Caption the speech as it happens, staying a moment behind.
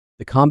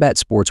The combat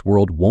sports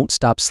world won't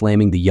stop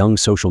slamming the young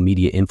social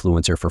media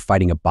influencer for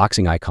fighting a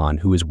boxing icon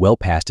who is well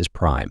past his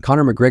prime.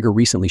 Conor McGregor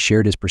recently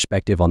shared his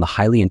perspective on the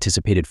highly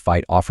anticipated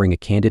fight, offering a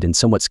candid and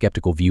somewhat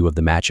skeptical view of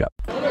the matchup.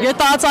 Your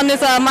thoughts on this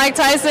Mike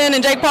Tyson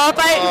and Jake Paul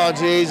fight? Oh,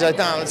 geez, I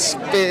don't.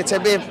 It's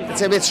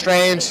a bit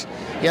strange.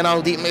 You know,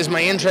 is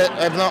my interest?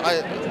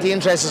 The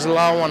interest is a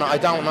low one. I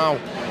don't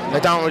know. I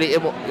don't really.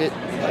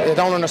 I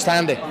don't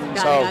understand it.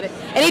 Got it.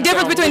 Any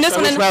difference between this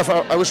one and...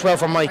 I wish well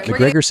for Mike.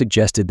 McGregor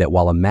suggested that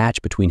while a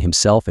match between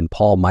himself and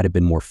Paul might have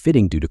been more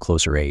fitting due to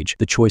closer age,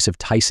 the choice of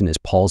Tyson as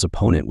Paul's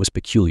opponent was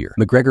peculiar.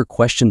 McGregor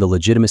questioned the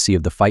legitimacy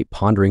of the fight,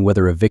 pondering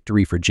whether a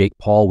victory for Jake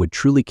Paul would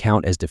truly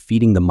count as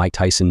defeating the Mike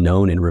Tyson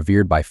known and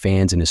revered by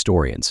fans and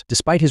historians.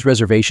 Despite his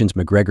reservations,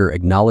 McGregor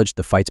acknowledged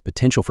the fight's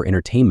potential for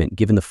entertainment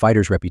given the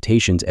fighters'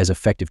 reputations as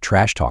effective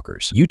trash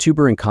talkers.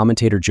 YouTuber and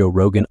commentator Joe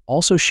Rogan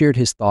also shared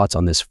his thoughts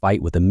on this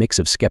fight with a mix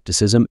of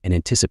skepticism and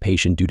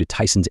anticipation due to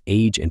Tyson's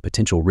age and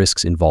potential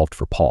risks involved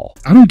for Paul.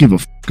 I don't give a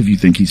f if you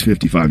think he's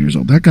 55 years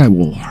old. That guy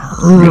will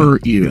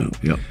hurt you.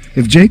 Yeah.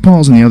 If Jake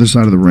Paul's on the other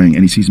side of the ring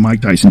and he sees Mike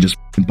Tyson just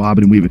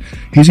bobbing and weaving,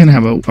 he's going to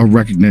have a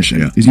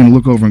recognition. Yeah. He's going to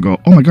look over and go,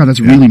 oh my God, that's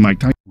really Mike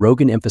Tyson.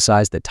 Rogan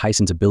emphasized that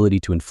Tyson's ability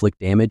to inflict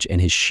damage and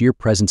his sheer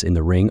presence in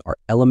the ring are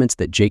elements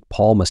that Jake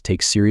Paul must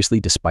take seriously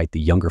despite the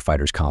younger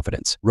fighter's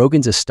confidence.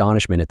 Rogan's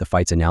astonishment at the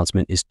fight's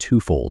announcement is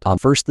twofold.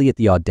 Firstly, at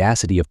the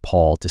audacity of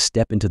Paul to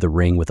step into the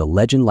ring with a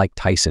legend like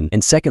Tyson,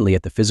 and secondly,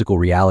 at the physical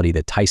reality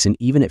that Tyson,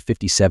 even at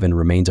 57,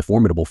 remains a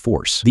formidable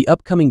force. The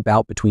upcoming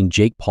bout between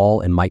Jake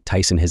Paul and Mike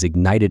Tyson has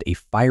ignited a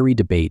fiery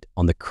debate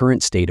on the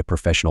current state of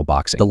professional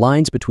boxing, the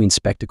lines between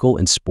spectacle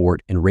and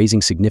sport, and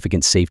raising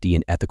significant safety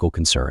and ethical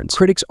concerns.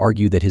 Critics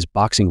argue that his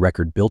boxing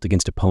record built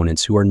against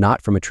opponents who are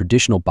not from a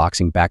traditional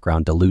boxing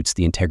background dilutes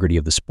the integrity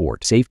of the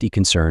sport. Safety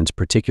concerns,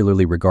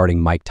 particularly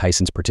regarding Mike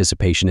Tyson's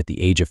participation at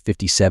the age of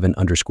 57,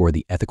 underscore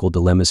the ethical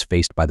dilemmas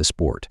faced by the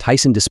sport.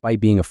 Tyson, despite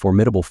being a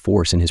formidable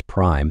force in his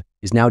prime,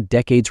 is now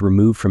decades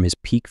removed from his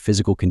peak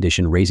physical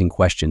condition, raising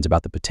questions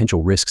about the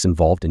potential risks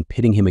involved in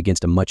pitting him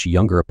against a much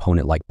younger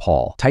opponent like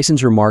Paul.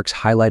 Tyson's remarks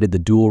highlighted the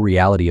dual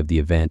reality of the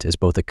event as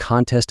both a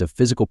contest of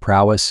physical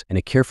prowess and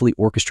a carefully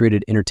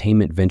orchestrated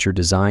entertainment venture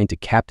designed to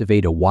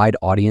captivate a wide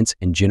audience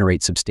and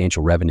generate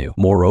substantial revenue.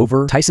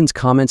 Moreover, Tyson's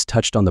comments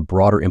touched on the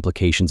broader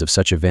implications of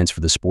such events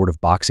for the sport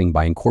of boxing.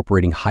 By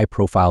incorporating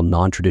high-profile,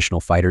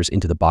 non-traditional fighters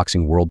into the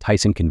boxing world,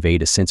 Tyson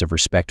conveyed a sense of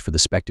respect for the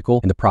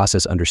spectacle, in the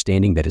process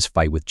understanding that his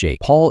fight with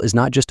Jake Paul is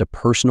not just a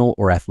personal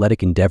or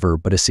athletic endeavor,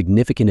 but a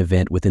significant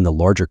event within the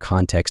larger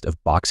context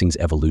of boxing's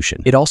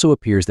evolution. It also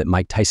appears that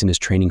Mike Tyson is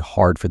training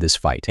hard for this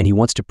fight, and he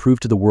wants to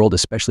prove to the world,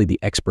 especially the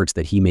experts,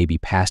 that he may be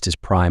past his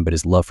prime, but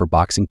his love for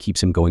boxing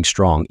keeps him going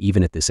strong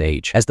even at this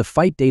age. As the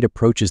fight date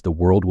approaches, the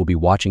world will be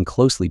watching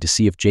closely to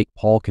see if Jake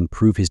Paul can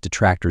prove his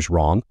detractors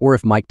wrong, or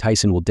if Mike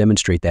Tyson will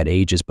demonstrate that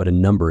age is but a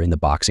number in the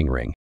boxing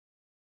ring.